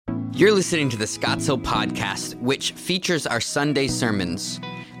You're listening to the Scottsdale Podcast, which features our Sunday sermons.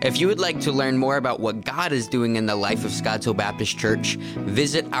 If you would like to learn more about what God is doing in the life of Scottsdale Baptist Church,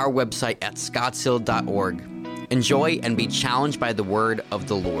 visit our website at scottsdale.org. Enjoy and be challenged by the word of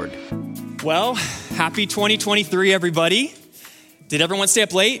the Lord. Well, happy 2023, everybody. Did everyone stay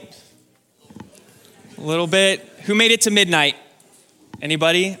up late? A little bit. Who made it to midnight?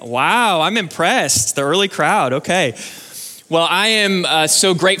 Anybody? Wow, I'm impressed. The early crowd. Okay. Well, I am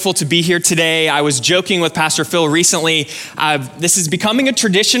so grateful to be here today. I was joking with Pastor Phil recently. This is becoming a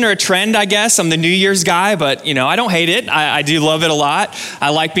tradition or a trend, I guess. I'm the New Year's guy, but I don't hate it. I do love it a lot. I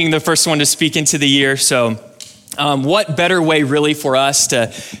like being the first one to speak into the year. So what better way really for us to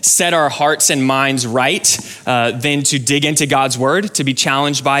set our hearts and minds right than to dig into God's word, to be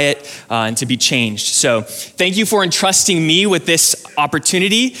challenged by it, and to be changed. So thank you for entrusting me with this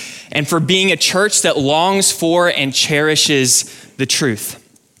opportunity and for being a church that longs for and cherishes the truth.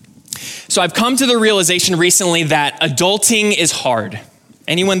 So I've come to the realization recently that adulting is hard.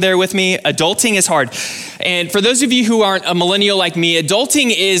 Anyone there with me? Adulting is hard. And for those of you who aren't a millennial like me,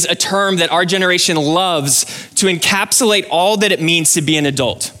 adulting is a term that our generation loves to encapsulate all that it means to be an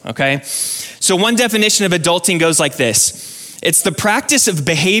adult, okay? So one definition of adulting goes like this. It's the practice of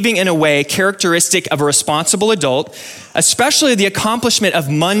behaving in a way characteristic of a responsible adult, especially the accomplishment of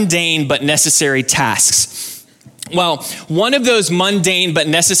mundane but necessary tasks. Well, one of those mundane but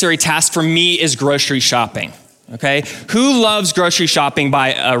necessary tasks for me is grocery shopping. Okay, who loves grocery shopping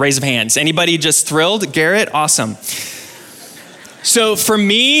by a raise of hands? Anybody just thrilled? Garrett, awesome. So for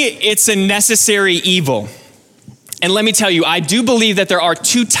me, it's a necessary evil. And let me tell you, I do believe that there are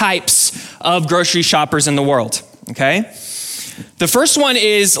two types of grocery shoppers in the world, okay? The first one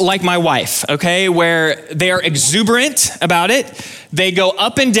is like my wife, okay, where they are exuberant about it. They go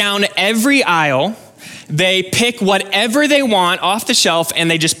up and down every aisle. They pick whatever they want off the shelf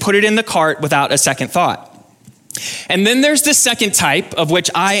and they just put it in the cart without a second thought. And then there's the second type, of which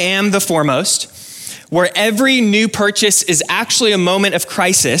I am the foremost, where every new purchase is actually a moment of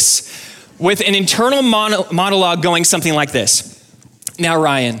crisis with an internal monologue going something like this. Now,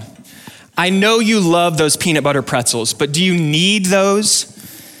 Ryan, I know you love those peanut butter pretzels, but do you need those?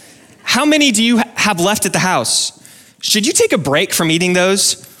 How many do you have left at the house? Should you take a break from eating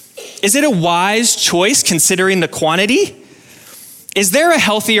those? Is it a wise choice considering the quantity? Is there a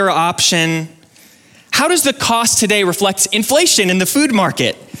healthier option? How does the cost today reflect inflation in the food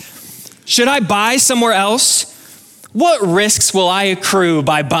market? Should I buy somewhere else? What risks will I accrue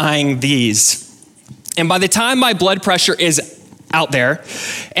by buying these? And by the time my blood pressure is out there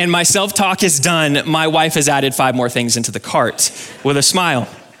and my self-talk is done, my wife has added 5 more things into the cart with a smile.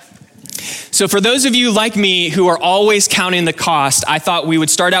 So for those of you like me who are always counting the cost, I thought we would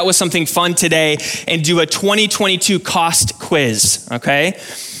start out with something fun today and do a 2022 cost quiz, okay?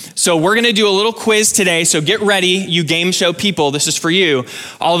 So we're going to do a little quiz today, so get ready, you game show people, this is for you.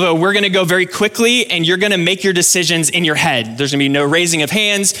 Although we're going to go very quickly and you're going to make your decisions in your head. There's going to be no raising of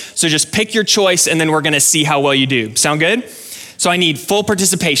hands, so just pick your choice and then we're going to see how well you do. Sound good? So I need full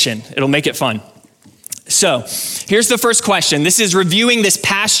participation. It'll make it fun. So here's the first question. This is reviewing this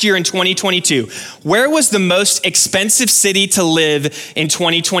past year in 2022. Where was the most expensive city to live in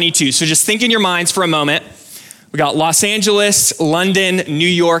 2022? So just think in your minds for a moment. We got Los Angeles, London, New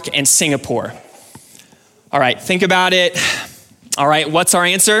York, and Singapore. All right, think about it. All right, what's our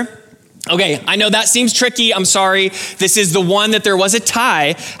answer? Okay, I know that seems tricky. I'm sorry. This is the one that there was a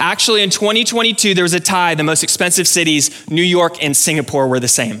tie. Actually, in 2022, there was a tie. The most expensive cities, New York and Singapore, were the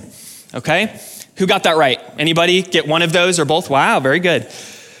same. Okay, who got that right? Anybody get one of those or both? Wow, very good.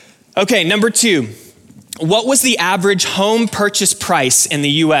 Okay, number 2. What was the average home purchase price in the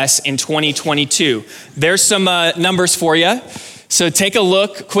U.S. in 2022? There's some numbers for you. So take a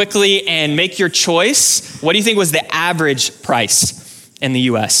look quickly and make your choice. What do you think was the average price in the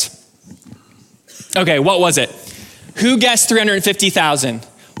U.S.? Okay, what was it? Who guessed $350,000?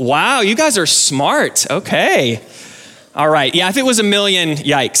 Wow, you guys are smart. Okay. All right. Yeah, if it was $1 million,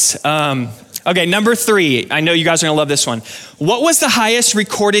 yikes. Okay, number 3. I know you guys are going to love this one. What was the highest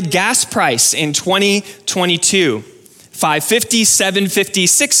recorded gas price in 2022? $5.50, $7.50,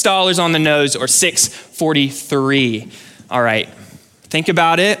 $6 on the nose, or $6.43? All right, think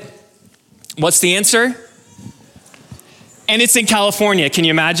about it. What's the answer? And it's in California. Can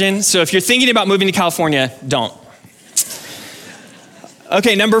you imagine? So if you're thinking about moving to California, don't.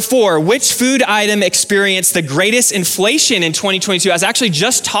 Okay, number 4, which food item experienced the greatest inflation in 2022? I was actually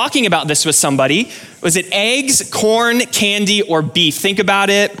just talking about this with somebody. Was it eggs, corn, candy, or beef? Think about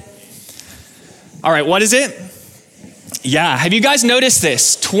it. All right, what is it? Yeah, have you guys noticed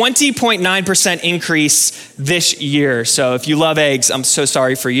this? 20.9% increase this year. So if you love eggs, I'm so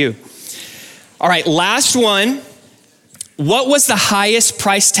sorry for you. All right, last one. What was the highest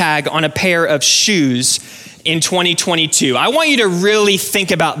price tag on a pair of shoes in 2022? I want you to really think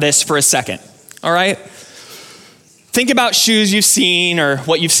about this for a second, all right? Think about shoes you've seen or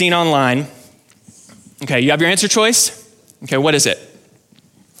what you've seen online. Okay, you have your answer choice? Okay, what is it?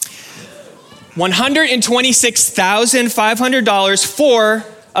 $126,500 for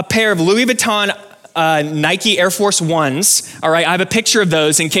a pair of Louis Vuitton Nike Air Force Ones. All right, I have a picture of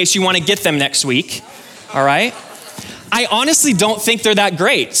those in case you want to get them next week. All right. I honestly don't think they're that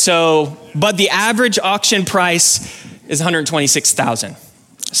great. But the average auction price is $126,000.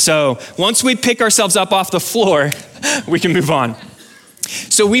 So once we pick ourselves up off the floor, we can move on.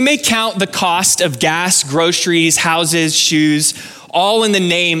 So we may count the cost of gas, groceries, houses, shoes, all in the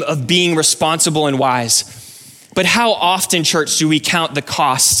name of being responsible and wise. But how often, church, do we count the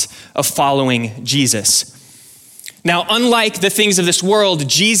cost of following Jesus? Now, unlike the things of this world,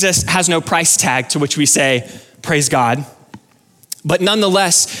 Jesus has no price tag to which we say, praise God. But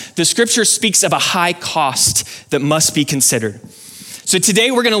nonetheless, the scripture speaks of a high cost that must be considered. So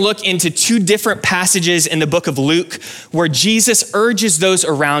today we're going to look into two different passages in the book of Luke where Jesus urges those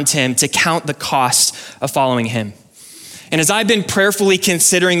around him to count the cost of following him. And as I've been prayerfully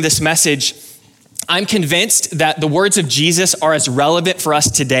considering this message, I'm convinced that the words of Jesus are as relevant for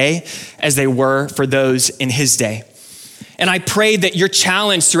us today as they were for those in his day. And I pray that you're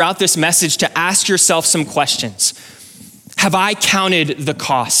challenged throughout this message to ask yourself some questions. Have I counted the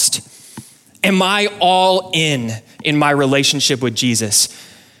cost? Am I all in my relationship with Jesus?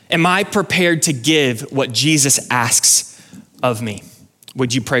 Am I prepared to give what Jesus asks of me?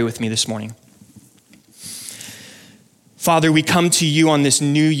 Would you pray with me this morning? Father, we come to you on this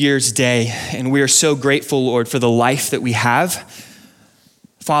New Year's Day, and we are so grateful, Lord, for the life that we have.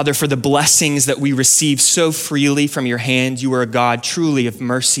 Father, for the blessings that we receive so freely from your hand. You are a God truly of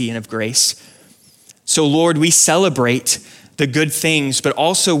mercy and of grace. So, Lord, we celebrate the good things, but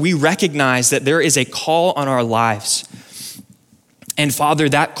also we recognize that there is a call on our lives. And Father,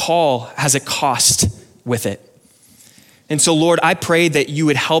 that call has a cost with it. And so, Lord, I pray that you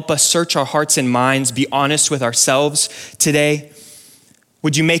would help us search our hearts and minds, be honest with ourselves today.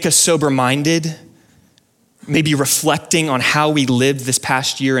 Would you make us sober-minded? Maybe reflecting on how we lived this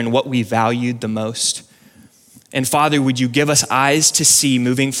past year and what we valued the most. And Father, would you give us eyes to see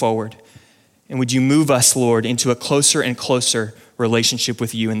moving forward? And would you move us, Lord, into a closer and closer relationship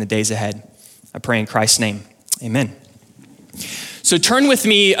with you in the days ahead? I pray in Christ's name, amen. So turn with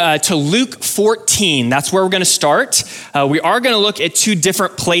me to Luke 14. That's where we're going to start. We are going to look at two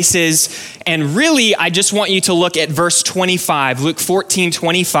different places. And really, I just want you to look at verse 25, Luke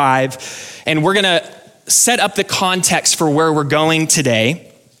 14:25. And we're going to set up the context for where we're going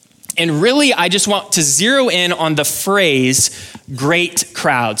today. And really, I just want to zero in on the phrase, great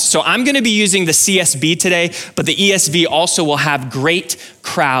crowds. So I'm going to be using the CSB today, but the ESV also will have great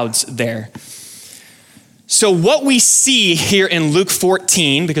crowds there. So what we see here in Luke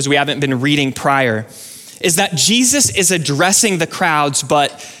 14, because we haven't been reading prior, is that Jesus is addressing the crowds,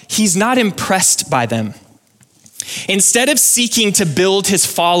 but he's not impressed by them. Instead of seeking to build his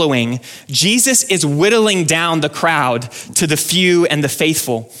following, Jesus is whittling down the crowd to the few and the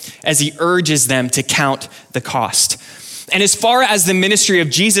faithful as he urges them to count the cost. And as far as the ministry of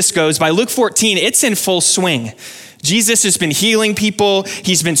Jesus goes, by Luke 14, it's in full swing. Jesus has been healing people,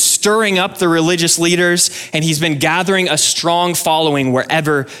 he's been stirring up the religious leaders, and he's been gathering a strong following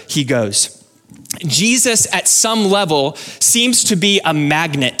wherever he goes. Jesus, at some level, seems to be a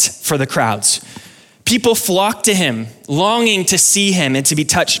magnet for the crowds. People flock to him, longing to see him and to be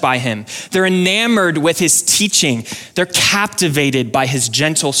touched by him. They're enamored with his teaching. They're captivated by his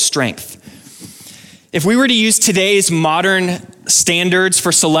gentle strength. If we were to use today's modern standards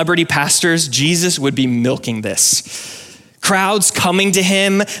for celebrity pastors, Jesus would be milking this. Crowds coming to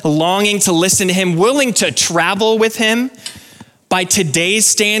him, longing to listen to him, willing to travel with him. By today's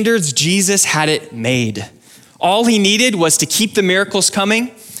standards, Jesus had it made. All he needed was to keep the miracles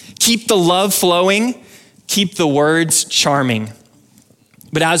coming, keep the love flowing, keep the words charming.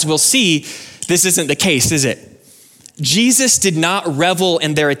 But as we'll see, this isn't the case, is it? Jesus did not revel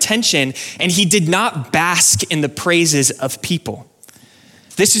in their attention, and he did not bask in the praises of people.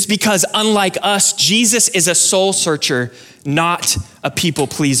 This is because, unlike us, Jesus is a soul searcher, not a people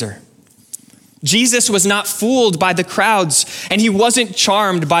pleaser. Jesus was not fooled by the crowds, and he wasn't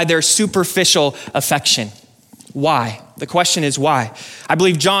charmed by their superficial affection. Why? The question is why? I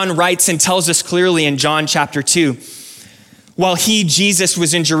believe John writes and tells us clearly in John chapter 2, While Jesus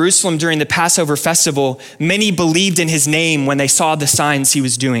was in Jerusalem during the Passover festival, many believed in his name when they saw the signs he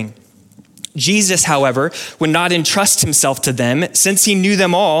was doing. Jesus, however, would not entrust himself to them, since he knew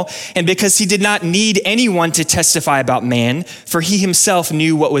them all, and because he did not need anyone to testify about man, for he himself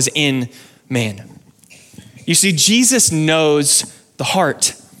knew what was in man. You see, Jesus knows the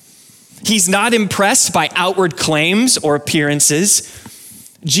heart. He's not impressed by outward claims or appearances.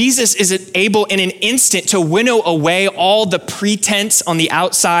 Jesus is able in an instant to winnow away all the pretense on the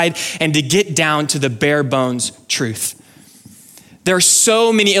outside and to get down to the bare bones truth. There are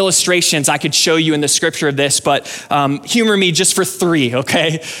so many illustrations I could show you in the scripture of this, but humor me just for 3,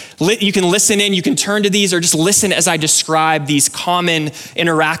 okay? You can listen in, you can turn to these, or just listen as I describe these common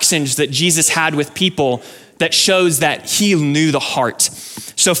interactions that Jesus had with people that shows that he knew the heart.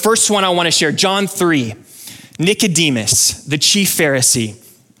 So first one I want to share, John 3, Nicodemus, the chief Pharisee,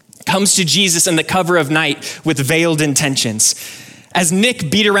 comes to Jesus in the cover of night with veiled intentions. As Nick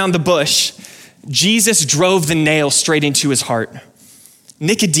beat around the bush, Jesus drove the nail straight into his heart.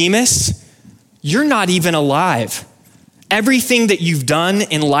 Nicodemus, you're not even alive. Everything that you've done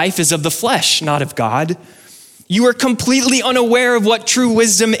in life is of the flesh, not of God. You are completely unaware of what true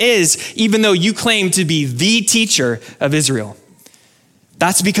wisdom is, even though you claim to be the teacher of Israel.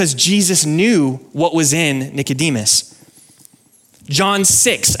 That's because Jesus knew what was in Nicodemus. John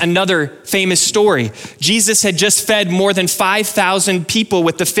 6, another famous story. Jesus had just fed more than 5,000 people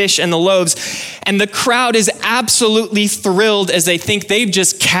with the fish and the loaves, and the crowd is absolutely thrilled as they think they've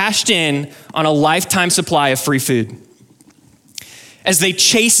just cashed in on a lifetime supply of free food. As they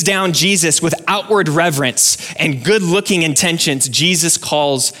chase down Jesus with outward reverence and good-looking intentions, Jesus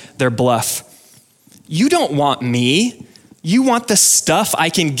calls their bluff. You don't want me. You want the stuff I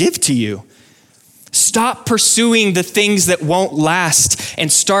can give to you. Stop pursuing the things that won't last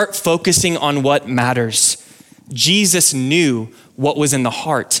and start focusing on what matters. Jesus knew what was in the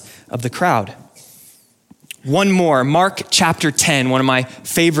heart of the crowd. One more, Mark chapter 10, one of my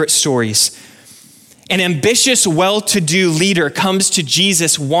favorite stories. An ambitious, well-to-do leader comes to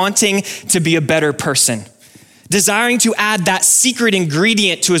Jesus wanting to be a better person, desiring to add that secret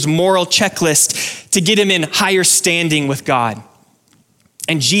ingredient to his moral checklist to get him in higher standing with God.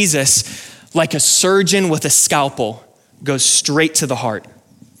 And Jesus, like a surgeon with a scalpel, goes straight to the heart.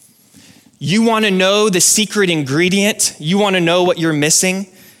 You want to know the secret ingredient? You want to know what you're missing?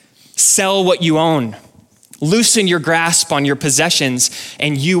 Sell what you own. Loosen your grasp on your possessions,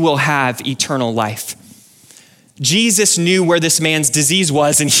 and you will have eternal life. Jesus knew where this man's disease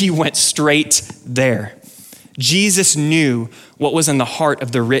was, and he went straight there. Jesus knew what was in the heart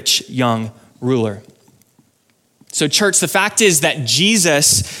of the rich young ruler. So church, the fact is that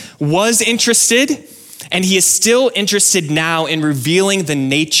Jesus was interested, and he is still interested now in revealing the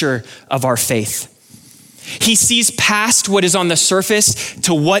nature of our faith. He sees past what is on the surface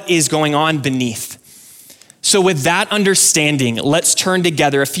to what is going on beneath. So with that understanding, let's turn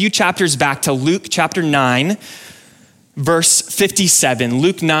together a few chapters back to Luke chapter 9, verse 57.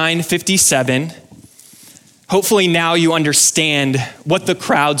 Luke 9:57. Hopefully now you understand what the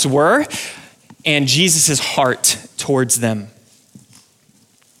crowds were and Jesus' heart towards them.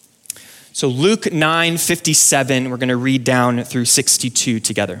 So Luke 9:57, we're going to read down through 62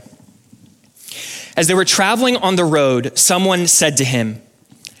 together. As they were traveling on the road, someone said to him,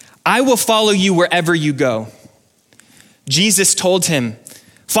 I will follow you wherever you go. Jesus told him,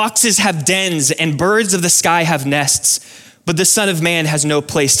 foxes have dens and birds of the sky have nests, but the Son of Man has no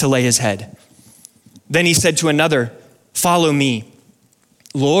place to lay his head. Then he said to another, follow me.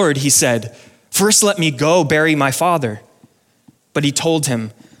 Lord, he said, first let me go bury my father. But he told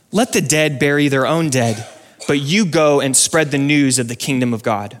him, let the dead bury their own dead, but you go and spread the news of the kingdom of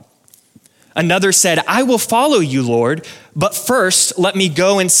God. Another said, I will follow you, Lord, but first let me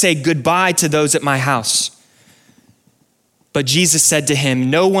go and say goodbye to those at my house. But Jesus said to him,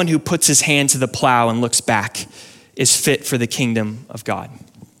 no one who puts his hand to the plow and looks back is fit for the kingdom of God.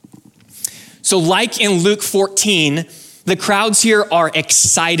 So like in Luke 14, the crowds here are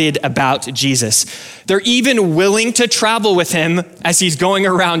excited about Jesus. They're even willing to travel with him as he's going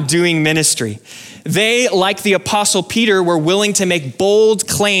around doing ministry. They, like the Apostle Peter, were willing to make bold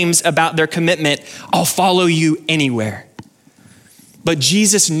claims about their commitment. I'll follow you anywhere. But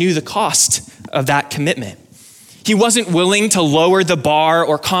Jesus knew the cost of that commitment. He wasn't willing to lower the bar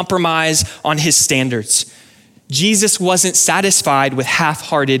or compromise on his standards. Jesus wasn't satisfied with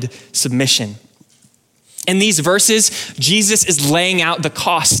half-hearted submission. In these verses, Jesus is laying out the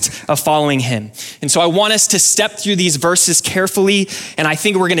cost of following him. And so I want us to step through these verses carefully, and I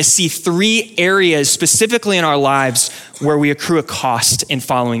think we're going to see 3 areas specifically in our lives where we accrue a cost in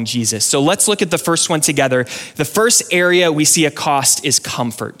following Jesus. So let's look at the first one together. The first area we see a cost is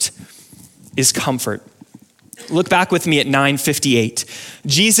comfort. Look back with me at 9:58.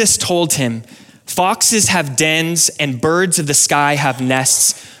 Jesus told him, "Foxes have dens and birds of the sky have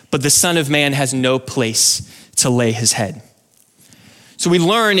nests, but the Son of Man has no place to lay his head." So we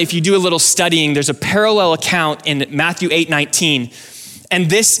learn, if you do a little studying, there's a parallel account in Matthew 8:19. And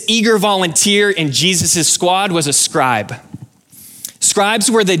this eager volunteer in Jesus' squad was a scribe. Scribes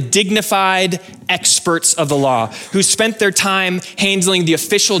were the dignified experts of the law who spent their time handling the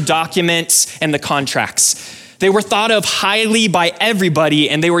official documents and the contracts. They were thought of highly by everybody,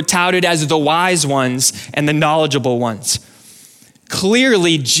 and they were touted as the wise ones and the knowledgeable ones.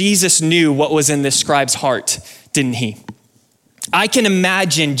 Clearly, Jesus knew what was in this scribe's heart, didn't he? I can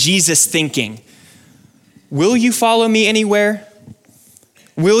imagine Jesus thinking, "Will you follow me anywhere?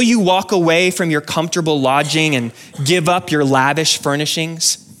 Will you walk away from your comfortable lodging and give up your lavish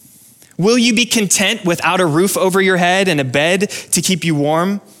furnishings? Will you be content without a roof over your head and a bed to keep you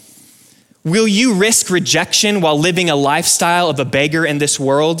warm? Will you risk rejection while living a lifestyle of a beggar in this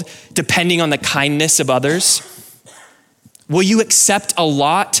world, depending on the kindness of others? Will you accept a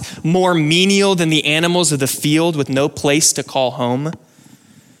lot more menial than the animals of the field with no place to call home?"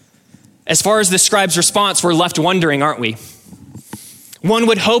 As far as the scribe's response, we're left wondering, aren't we? One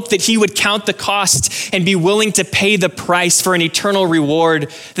would hope that he would count the cost and be willing to pay the price for an eternal reward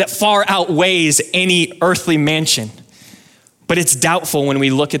that far outweighs any earthly mansion. But it's doubtful when we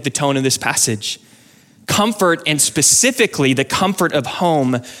look at the tone of this passage. Comfort, and specifically the comfort of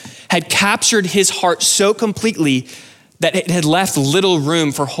home, had captured his heart so completely that it had left little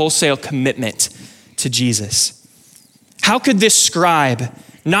room for wholesale commitment to Jesus. How could this scribe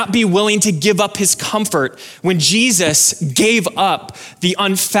not be willing to give up his comfort when Jesus gave up the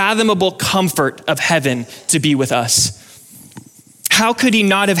unfathomable comfort of heaven to be with us? How could he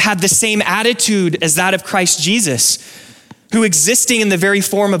not have had the same attitude as that of Christ Jesus, who, existing in the very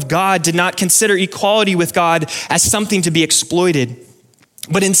form of God, did not consider equality with God as something to be exploited,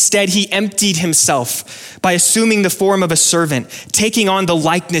 but instead he emptied himself by assuming the form of a servant, taking on the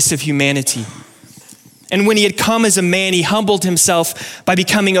likeness of humanity. And when he had come as a man, he humbled himself by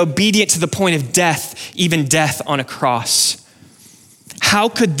becoming obedient to the point of death, even death on a cross. How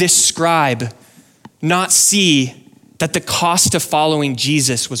could this scribe not see that the cost of following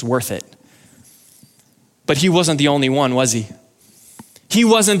Jesus was worth it? But he wasn't the only one, was he? He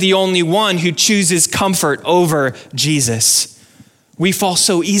wasn't the only one who chooses comfort over Jesus. We fall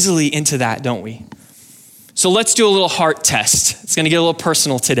so easily into that, don't we? So let's do a little heart test. It's going to get a little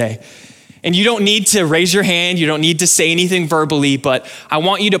personal today. And you don't need to raise your hand. You don't need to say anything verbally, but I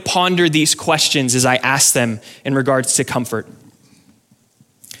want you to ponder these questions as I ask them in regards to comfort.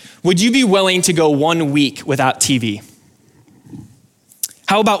 Would you be willing to go 1 week without TV?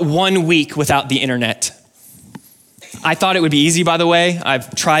 How about 1 week without the internet? I thought it would be easy, by the way.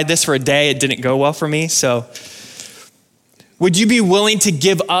 I've tried this for a day. It didn't go well for me. So would you be willing to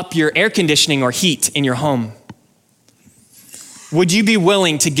give up your air conditioning or heat in your home? Would you be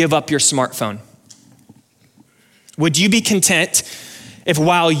willing to give up your smartphone? Would you be content if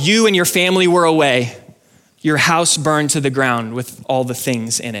while you and your family were away, your house burned to the ground with all the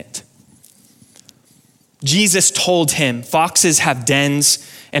things in it? Jesus told him, "Foxes have dens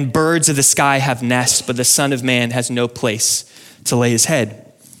and birds of the sky have nests, but the Son of Man has no place to lay his head."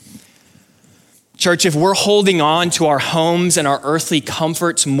 Church, if we're holding on to our homes and our earthly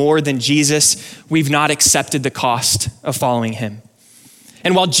comforts more than Jesus, we've not accepted the cost of following him.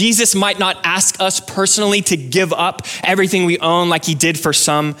 And while Jesus might not ask us personally to give up everything we own like he did for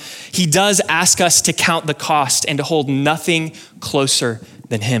some, he does ask us to count the cost and to hold nothing closer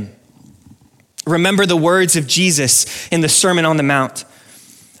than him. Remember the words of Jesus in the Sermon on the Mount.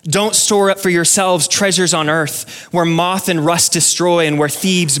 "Don't store up for yourselves treasures on earth where moth and rust destroy and where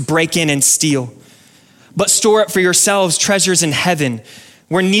thieves break in and steal. But store up for yourselves treasures in heaven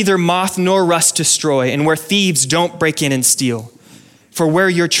where neither moth nor rust destroy and where thieves don't break in and steal. For where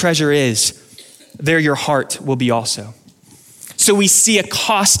your treasure is, there your heart will be also." So we see a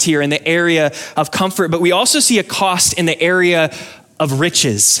cost here in the area of comfort, but we also see a cost in the area of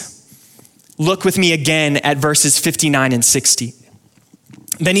riches. Look with me again at verses 59 and 60.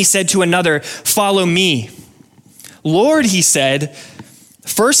 Then he said to another, "Follow me." "Lord," he said,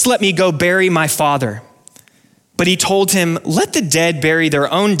 "first let me go bury my father." But he told him, "Let the dead bury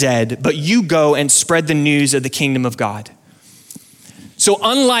their own dead, but you go and spread the news of the kingdom of God." So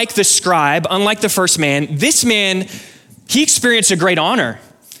unlike the scribe, unlike the first man, this man, he experienced a great honor.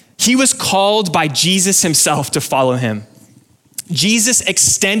 He was called by Jesus himself to follow him. Jesus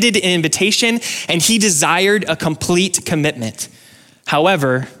extended an invitation and he desired a complete commitment.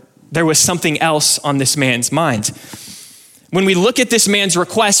 However, there was something else on this man's mind. When we look at this man's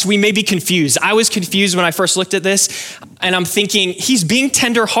request, we may be confused. I was confused when I first looked at this, and I'm thinking, he's being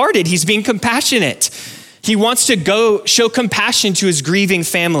tenderhearted. He's being compassionate. He wants to go show compassion to his grieving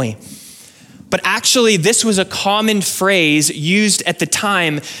family. But actually, this was a common phrase used at the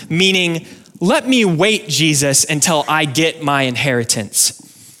time, meaning, let me wait, Jesus, until I get my inheritance.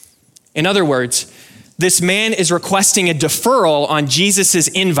 In other words, this man is requesting a deferral on Jesus'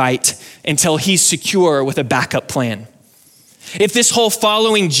 invite until he's secure with a backup plan. If this whole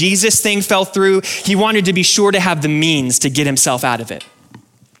following Jesus thing fell through, he wanted to be sure to have the means to get himself out of it.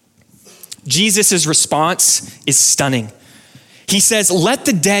 Jesus' response is stunning. He says, let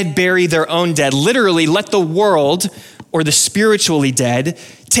the dead bury their own dead. Literally, let the world, or the spiritually dead,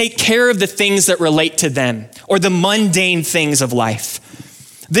 take care of the things that relate to them, or the mundane things of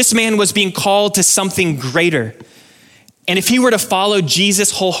life. This man was being called to something greater. And if he were to follow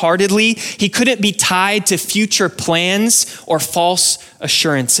Jesus wholeheartedly, he couldn't be tied to future plans or false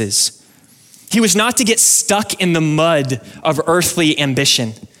assurances. He was not to get stuck in the mud of earthly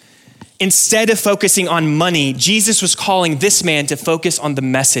ambition. Instead of focusing on money, Jesus was calling this man to focus on the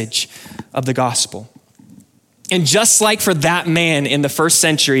message of the gospel. And just like for that man in the first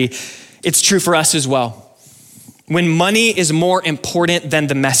century, it's true for us as well. When money is more important than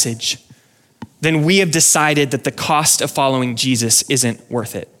the message, then we have decided that the cost of following Jesus isn't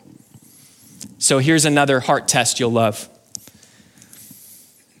worth it. So here's another heart test you'll love.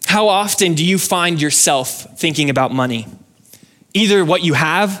 How often do you find yourself thinking about money? Either what you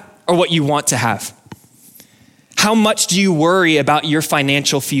have or what you want to have. How much do you worry about your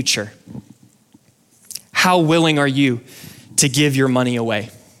financial future? How willing are you to give your money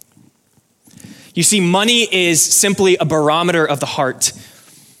away? You see, money is simply a barometer of the heart.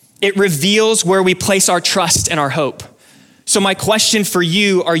 It reveals where we place our trust and our hope. So my question for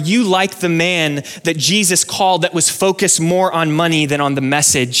you, are you like the man that Jesus called that was focused more on money than on the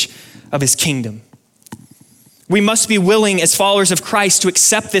message of his kingdom? We must be willing as followers of Christ to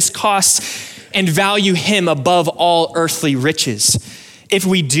accept this cost and value him above all earthly riches. If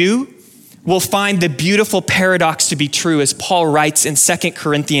we do, we'll find the beautiful paradox to be true, as Paul writes in 2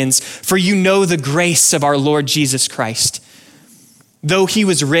 Corinthians, for you know the grace of our Lord Jesus Christ. Though he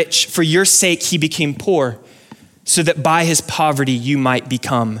was rich, for your sake he became poor, so that by his poverty you might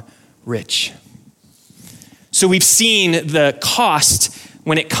become rich. So we've seen the cost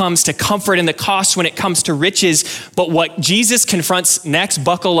when it comes to comfort and the cost when it comes to riches, but what Jesus confronts next,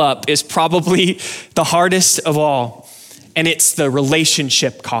 buckle up, is probably the hardest of all, and it's the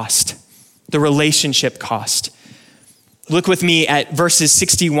relationship cost. The relationship cost. Look with me at verses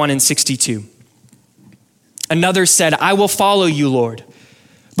 61 and 62. Another said, I will follow you, Lord,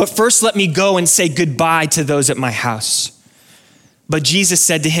 but first let me go and say goodbye to those at my house. But Jesus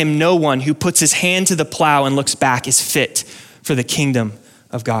said to him, no one who puts his hand to the plow and looks back is fit for the kingdom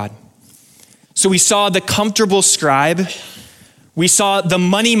of God. So we saw the comfortable scribe, we saw the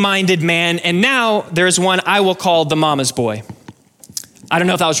money-minded man, and now there's one I will call the mama's boy. I don't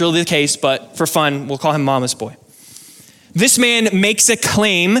know if that was really the case, but for fun, we'll call him mama's boy. This man makes a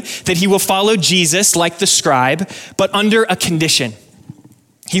claim that he will follow Jesus like the scribe, but under a condition.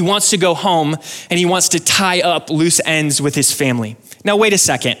 He wants to go home and he wants to tie up loose ends with his family. Now, wait a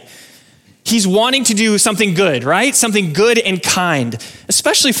second. He's wanting to do something good, right? Something good and kind,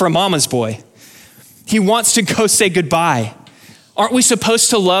 especially for a mama's boy. He wants to go say goodbye. Aren't we supposed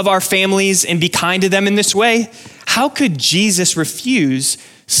to love our families and be kind to them in this way? How could Jesus refuse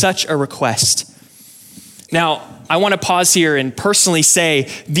such a request? Now, I want to pause here and personally say,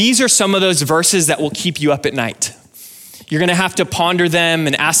 these are some of those verses that will keep you up at night. You're going to have to ponder them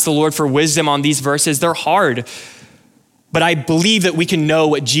and ask the Lord for wisdom on these verses. They're hard, but I believe that we can know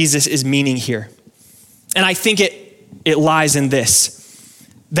what Jesus is meaning here. And I think it lies in this,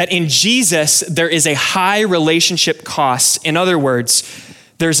 that in Jesus, there is a high relationship cost. In other words,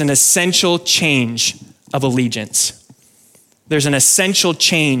 there's an essential change of allegiance. There's an essential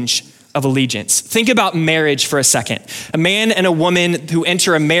change of allegiance. Think about marriage for a second. A man and a woman who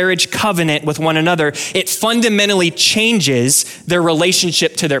enter a marriage covenant with one another, it fundamentally changes their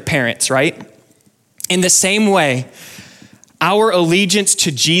relationship to their parents, right? In the same way, our allegiance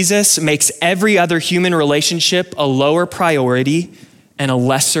to Jesus makes every other human relationship a lower priority and a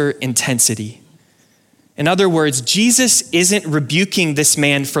lesser intensity. In other words, Jesus isn't rebuking this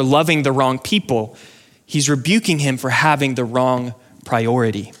man for loving the wrong people. He's rebuking him for having the wrong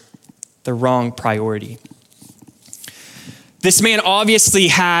priority. The wrong priority. This man obviously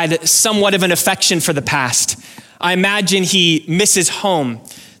had somewhat of an affection for the past. I imagine he misses home,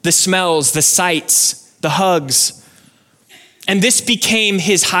 the smells, the sights, the hugs. And this became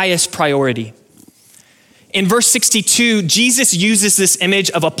his highest priority. In verse 62, Jesus uses this image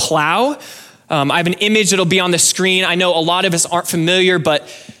of a plow. I have an image that'll be on the screen. I know a lot of us aren't familiar, but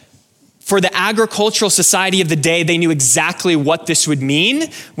for the agricultural society of the day, they knew exactly what this would mean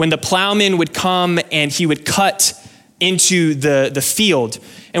when the plowman would come and he would cut into the field.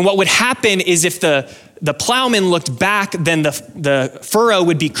 And what would happen is if the plowman looked back, then the furrow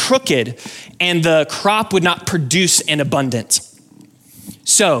would be crooked and the crop would not produce in abundance.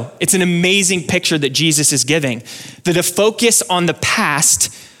 So it's an amazing picture that Jesus is giving, that a focus on the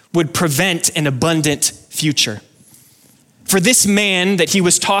past would prevent an abundant future. For this man that he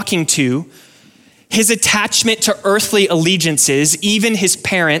was talking to, his attachment to earthly allegiances, even his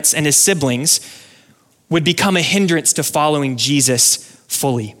parents and his siblings, would become a hindrance to following Jesus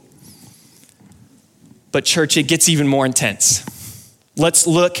fully. But church, it gets even more intense. Let's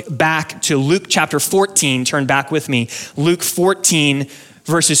look back to Luke chapter 14. Turn back with me. Luke 14,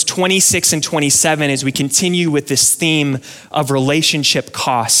 verses 26 and 27, as we continue with this theme of relationship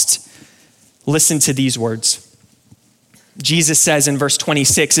cost. Listen to these words. Jesus says in verse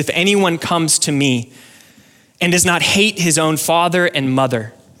 26, "If anyone comes to me and does not hate his own father and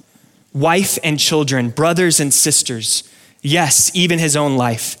mother, wife and children, brothers and sisters, yes, even his own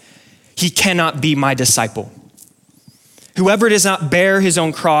life, he cannot be my disciple. Whoever does not bear his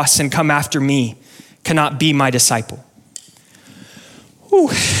own cross and come after me cannot be my disciple." Whew.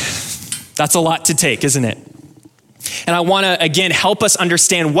 That's a lot to take, isn't it? And I want to, again, help us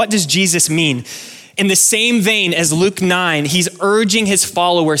understand, what does Jesus mean? In the same vein as Luke 9, he's urging his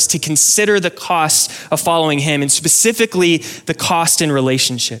followers to consider the cost of following him, and specifically the cost in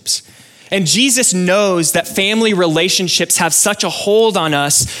relationships. And Jesus knows that family relationships have such a hold on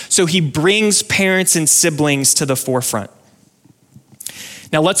us, so he brings parents and siblings to the forefront.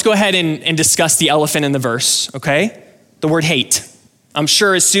 Now let's go ahead and discuss the elephant in the verse, okay? The word hate. I'm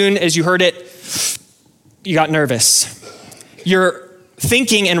sure as soon as you heard it, you got nervous. You're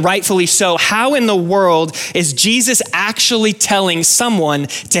thinking, and rightfully so, how in the world is Jesus actually telling someone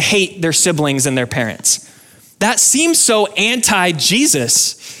to hate their siblings and their parents? That seems so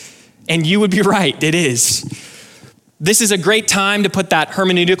anti-Jesus. And you would be right, it is. This is a great time to put that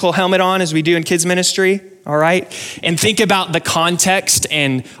hermeneutical helmet on, as we do in kids ministry, all right? And think about the context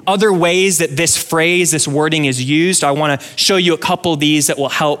and other ways that this phrase, this wording is used. I want to show you a couple of these that will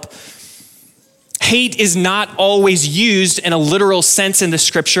help. Hate is not always used in a literal sense in the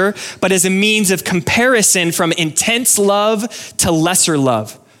scripture, but as a means of comparison from intense love to lesser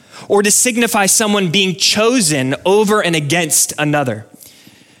love, or to signify someone being chosen over and against another.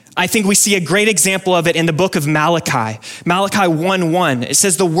 I think we see a great example of it in the book of Malachi. Malachi 1:1. It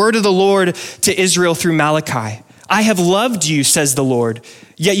says, "The word of the Lord to Israel through Malachi. I have loved you, says the Lord.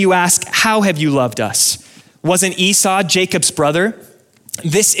 Yet you ask, how have you loved us? Wasn't Esau Jacob's brother?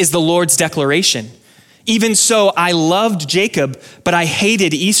 This is the Lord's declaration. Even so, I loved Jacob, but I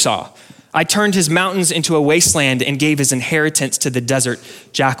hated Esau. I turned his mountains into a wasteland and gave his inheritance to the desert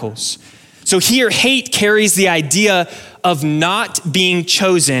jackals." So here, hate carries the idea of not being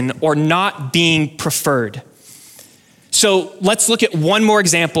chosen or not being preferred. So let's look at one more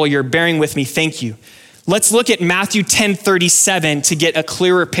example. You're bearing with me, thank you. Let's look at Matthew 10:37 to get a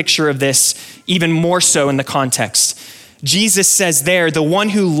clearer picture of this, even more so in the context. Jesus says there, "The one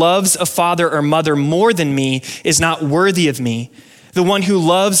who loves a father or mother more than me is not worthy of me. The one who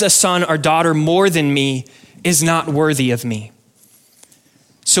loves a son or daughter more than me is not worthy of me."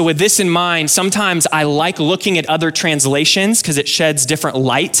 So with this in mind, sometimes I like looking at other translations because it sheds different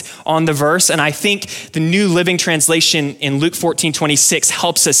light on the verse. And I think the New Living Translation in Luke 14:26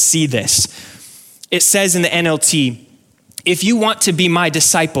 helps us see this. It says in the NLT, "If you want to be my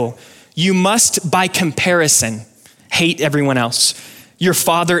disciple, you must, by comparison, hate everyone else. Your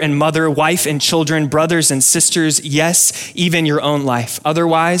father and mother, wife and children, brothers and sisters, yes, even your own life.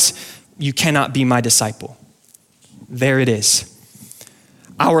 Otherwise, you cannot be my disciple." There it is.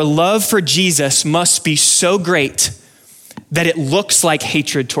 Our love for Jesus must be so great that it looks like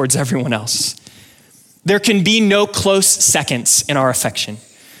hatred towards everyone else. There can be no close seconds in our affection.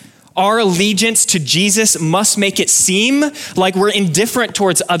 Our allegiance to Jesus must make it seem like we're indifferent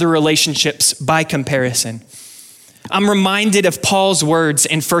towards other relationships by comparison. I'm reminded of Paul's words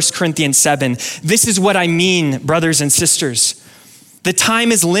in 1 Corinthians 7. "This is what I mean, brothers and sisters. The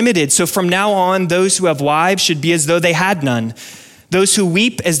time is limited, so from now on, those who have wives should be as though they had none. Those who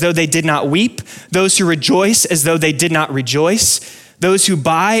weep as though they did not weep. Those who rejoice as though they did not rejoice. those who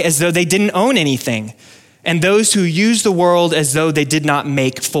buy as though they didn't own anything, and those who use the world as though they did not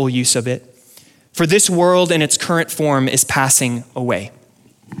make full use of it. For this world in its current form is passing away.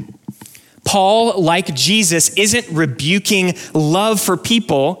 Paul, like Jesus, isn't rebuking love for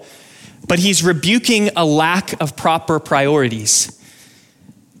people, but he's rebuking a lack of proper priorities.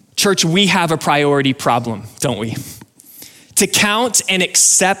 Church, we have a priority problem, don't we? To count and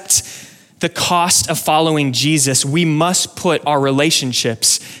accept the cost of following Jesus, we must put our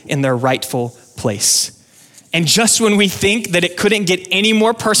relationships in their rightful place. And just when we think that it couldn't get any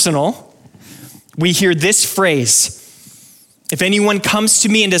more personal, we hear this phrase: if anyone comes to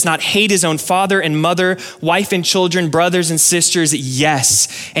me and does not hate his own father and mother, wife and children, brothers and sisters,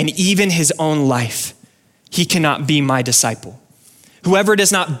 yes, and even his own life, he cannot be my disciple. Whoever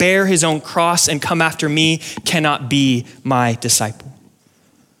does not bear his own cross and come after me cannot be my disciple.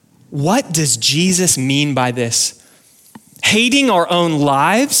 What does Jesus mean by this? Hating our own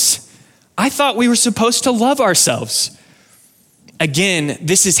lives? I thought we were supposed to love ourselves. Again,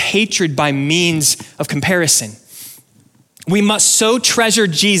 this is hatred by means of comparison. We must so treasure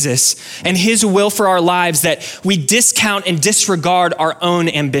Jesus and his will for our lives that we discount and disregard our own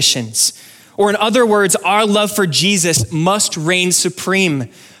ambitions. Or in other words, our love for Jesus must reign supreme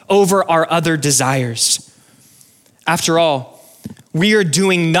over our other desires. After all, we are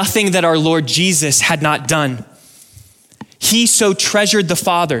doing nothing that our Lord Jesus had not done. He so treasured the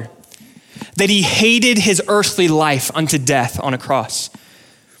Father that he hated his earthly life unto death on a cross.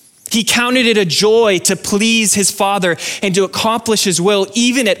 He counted it a joy to please his Father and to accomplish his will,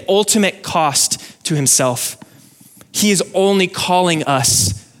 even at ultimate cost to himself. He is only calling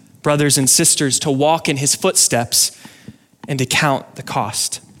us, brothers and sisters, to walk in his footsteps and to count the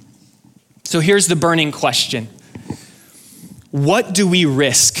cost. So here's the burning question. What do we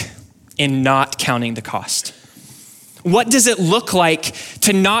risk in not counting the cost? What does it look like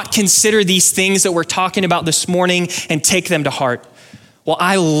to not consider these things that we're talking about this morning and take them to heart? Well,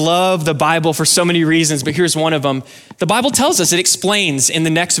 I love the Bible for so many reasons, but here's one of them. The Bible tells us, it explains in the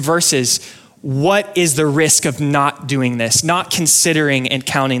next verses, what is the risk of not doing this, not considering and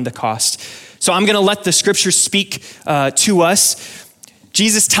counting the cost. So I'm going to let the scripture speak to us.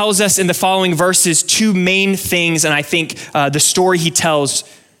 Jesus tells us in the following verses two main things, and I think the story he tells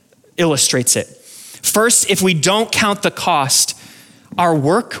illustrates it. First, if we don't count the cost, our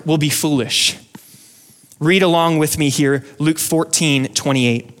work will be foolish. Read along with me here, Luke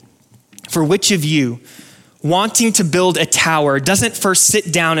 14:28. For which of you, wanting to build a tower, doesn't first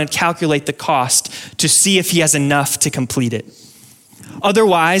sit down and calculate the cost to see if he has enough to complete it?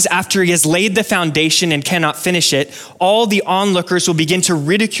 Otherwise, after he has laid the foundation and cannot finish it, all the onlookers will begin to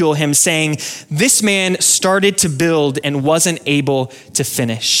ridicule him, saying, this man started to build and wasn't able to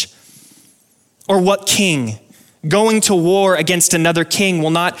finish. Or what king, going to war against another king, will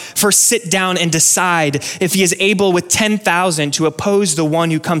not first sit down and decide if he is able with 10,000 to oppose the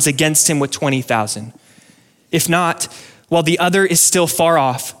one who comes against him with 20,000? If not, while the other is still far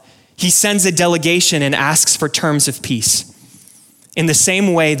off, he sends a delegation and asks for terms of peace. In the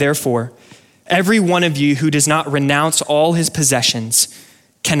same way, therefore, every one of you who does not renounce all his possessions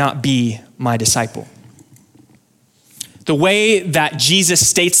cannot be my disciple. The way that Jesus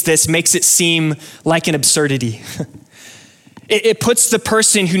states this makes it seem like an absurdity. It puts the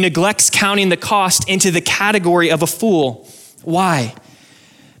person who neglects counting the cost into the category of a fool. Why?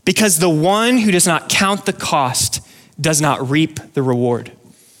 Because the one who does not count the cost does not reap the reward.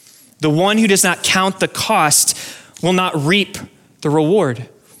 The one who does not count the cost will not reap the reward.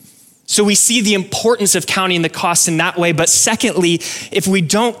 So we see the importance of counting the cost in that way. But secondly, if we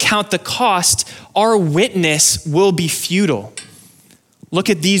don't count the cost, our witness will be futile. Look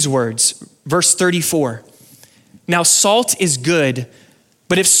at these words, verse 34. Now salt is good,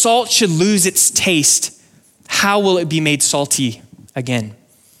 but if salt should lose its taste, how will it be made salty again?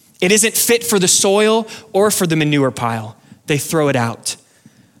 It isn't fit for the soil or for the manure pile. They throw it out.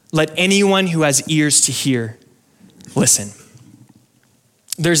 Let anyone who has ears to hear listen.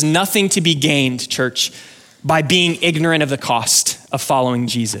 There's nothing to be gained, church, by being ignorant of the cost of following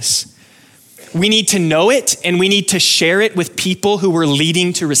Jesus. We need to know it, and we need to share it with people who we're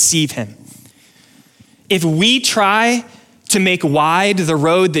leading to receive him. If we try to make wide the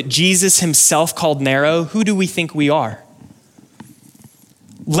road that Jesus himself called narrow, who do we think we are?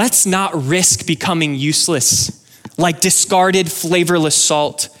 Let's not risk becoming useless, like discarded, flavorless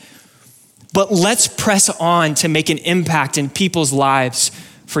salt. But let's press on to make an impact in people's lives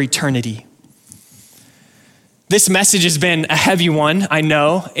for eternity. This message has been a heavy one, I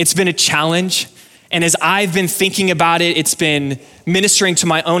know. It's been a challenge. And as I've been thinking about it, it's been ministering to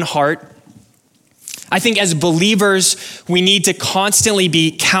my own heart. I think as believers, we need to constantly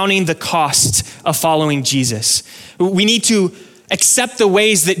be counting the cost of following Jesus. We need to accept the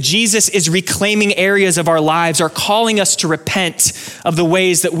ways that Jesus is reclaiming areas of our lives, or calling us to repent of the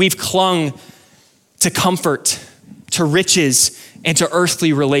ways that we've clung to comfort, to riches, and to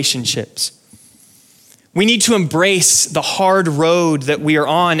earthly relationships. We need to embrace the hard road that we are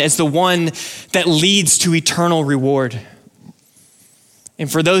on as the one that leads to eternal reward.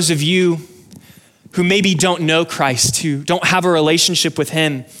 And for those of you who maybe don't know Christ, who don't have a relationship with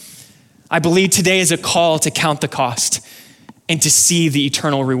him, I believe today is a call to count the cost and to see the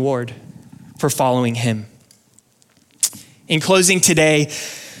eternal reward for following him. In closing today,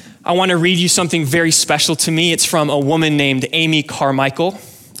 I want to read you something very special to me. It's from a woman named Amy Carmichael.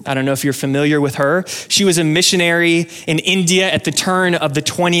 I don't know if you're familiar with her. She was a missionary in India at the turn of the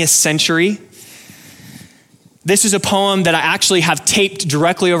 20th century. This is a poem that I actually have taped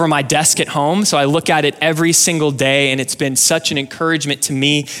directly over my desk at home. So I look at it every single day, and it's been such an encouragement to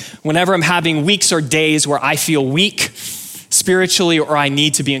me whenever I'm having weeks or days where I feel weak spiritually or I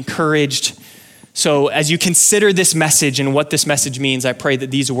need to be encouraged. So as you consider this message and what this message means, I pray that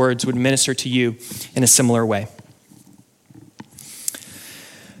these words would minister to you in a similar way.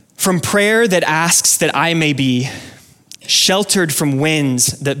 From prayer that asks that I may be sheltered from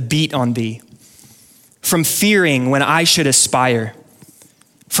winds that beat on thee, from fearing when I should aspire,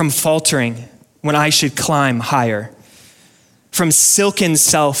 from faltering when I should climb higher, from silken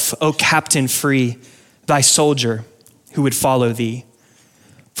self, O captain free, thy soldier who would follow thee,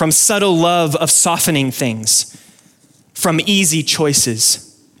 from subtle love of softening things, from easy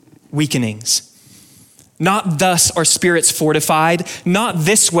choices, weakenings. Not thus are spirits fortified, not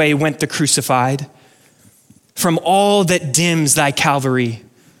this way went the crucified. From all that dims thy Calvary,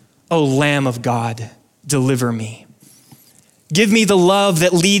 O Lamb of God, deliver me. Give me the love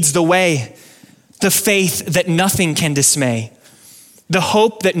that leads the way, the faith that nothing can dismay, the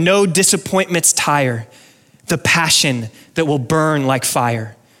hope that no disappointments tire, the passion that will burn like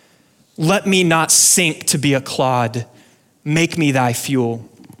fire. Let me not sink to be a clod. Make me thy fuel,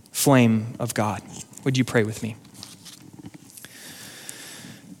 flame of God. Would you pray with me?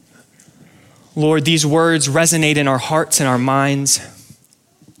 Lord, these words resonate in our hearts and our minds.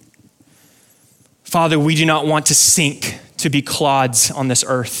 Father, we do not want to sink to be clods on this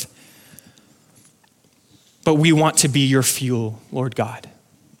earth, but we want to be your fuel, Lord God.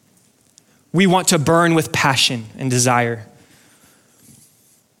 We want to burn with passion and desire.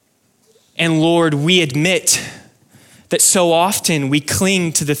 And Lord, we admit that so often we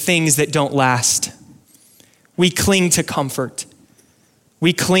cling to the things that don't last. We cling to comfort.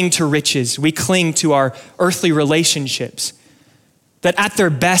 We cling to riches. We cling to our earthly relationships that at their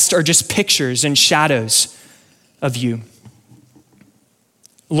best are just pictures and shadows of you.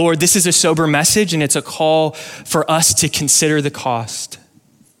 Lord, this is a sober message, and it's a call for us to consider the cost.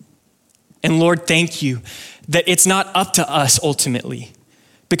 And Lord, thank you that it's not up to us ultimately,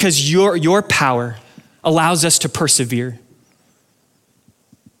 because your power allows us to persevere.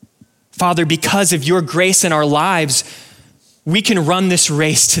 Father, because of your grace in our lives, we can run this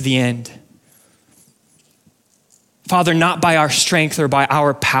race to the end. Father, not by our strength or by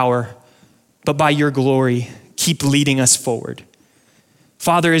our power, but by your glory, keep leading us forward.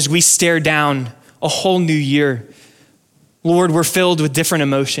 Father, as we stare down a whole new year, Lord, we're filled with different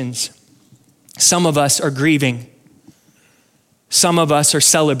emotions. Some of us are grieving. Some of us are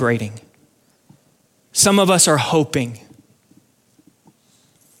celebrating. Some of us are hoping.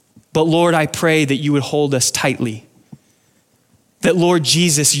 But Lord, I pray that you would hold us tightly. That Lord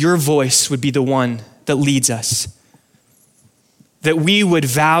Jesus, your voice would be the one that leads us. That we would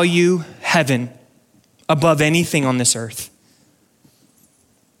value heaven above anything on this earth.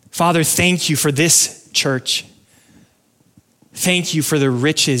 Father, thank you for this church. Thank you for the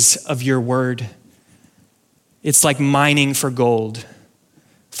riches of your word. It's like mining for gold.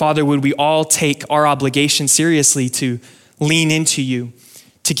 Father, would we all take our obligation seriously to lean into you,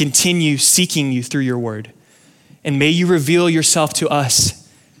 to continue seeking you through your word. And may you reveal yourself to us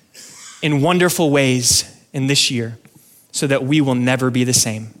in wonderful ways in this year so that we will never be the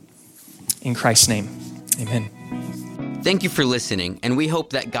same. In Christ's name, amen. Thank you for listening, and we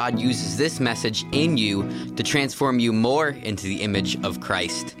hope that God uses this message in you to transform you more into the image of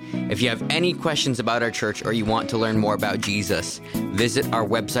Christ. If you have any questions about our church or you want to learn more about Jesus, visit our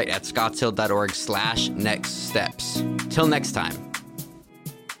website at scottshill.org/nextsteps. Till next time.